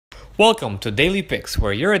Welcome to DailyPicks,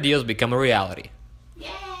 where your ideas become a reality. Yay!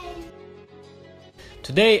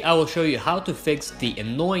 Today I will show you how to fix the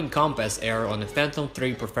annoying compass error on the Phantom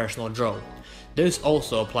 3 professional drone. This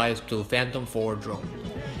also applies to Phantom 4 drone.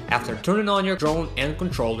 After turning on your drone and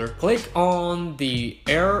controller, click on the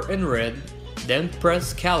error in red, then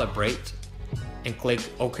press Calibrate and click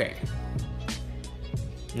OK.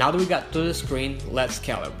 Now that we got to the screen, let's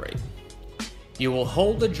calibrate. You will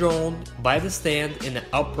hold the drone by the stand in an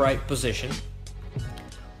upright position.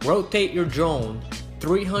 Rotate your drone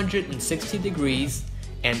 360 degrees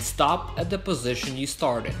and stop at the position you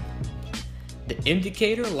started. The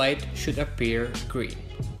indicator light should appear green.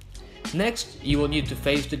 Next, you will need to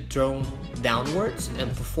face the drone downwards and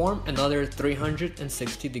perform another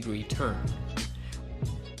 360 degree turn.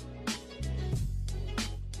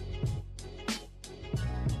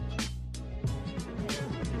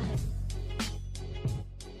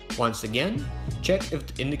 Once again, check if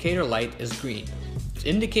the indicator light is green. If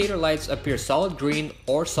indicator lights appear solid green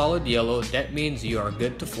or solid yellow, that means you are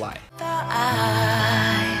good to fly. Now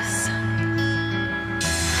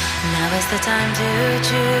is the time to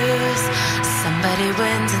choose. Somebody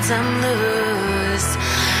wins and some lose.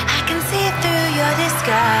 I can see through your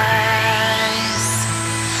disguise.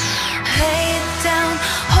 Lay it down,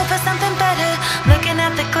 hope for something better. Looking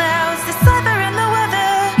at the clouds, the sliver in the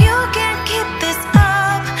weather. You can't keep this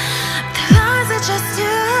up. The lies are just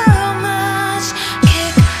too much.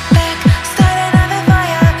 Kick back, start another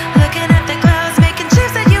fire. Looking at the clouds, making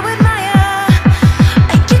shapes that you admire.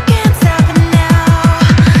 And you can't stop it now,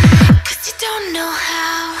 'cause you don't know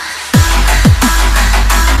how.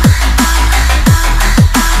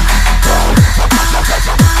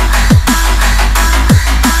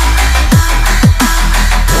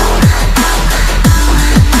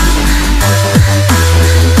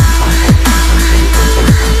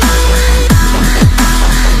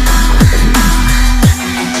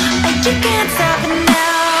 You can't stop it now.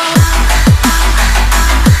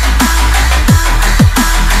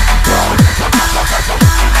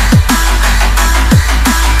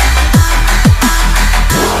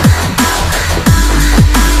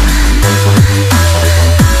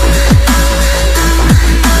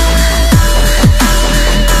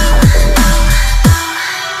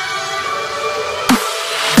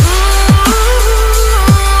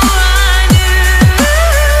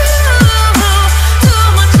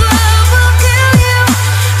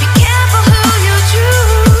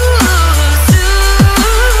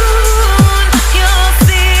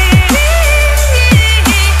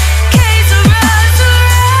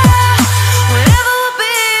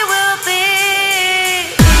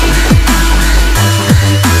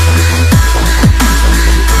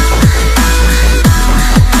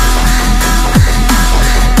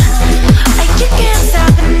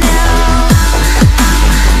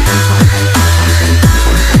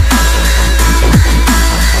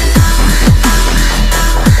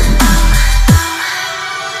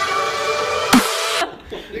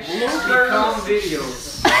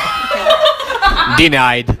 Videos.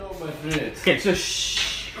 Denied. Okay, so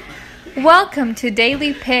shh. Welcome to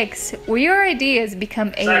DailyPicks, where your ideas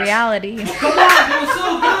become a reality. Come on, it was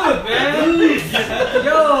so good, man.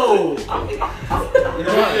 Yo.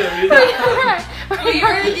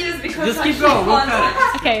 Your ideas become Just keep going. We'll cut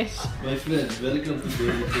it. Okay. My friends, welcome to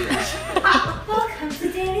DailyPicks. Welcome to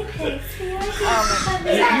DailyPicks.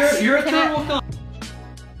 Your turn will come.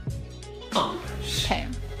 Okay.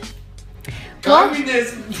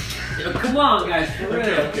 Yo, come on, guys, for real.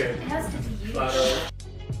 Okay. It has to be you.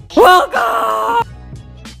 Welcome.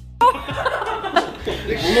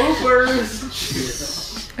 Bloopers.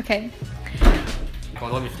 Okay. Come on,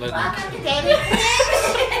 let me float. Welcome to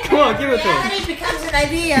DailyPicks. Come on, give it to him. Reality becomes an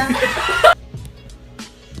idea.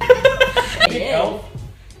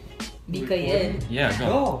 Yeah,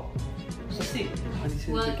 go.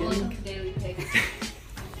 Welcome to DailyPicks.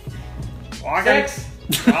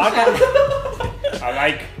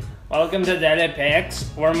 Welcome to DailyPicks,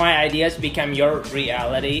 where my ideas become your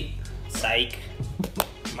reality. Psych.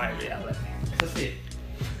 My reality.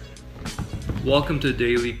 Welcome to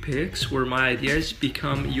DailyPicks, where my ideas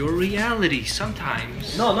become your reality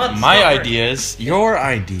sometimes. No, not my ideas, your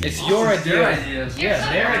ideas. It's your ideas.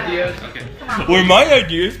 Yeah, their ideas. Okay. Where my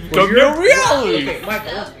ideas become your reality. Okay,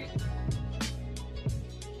 Michael.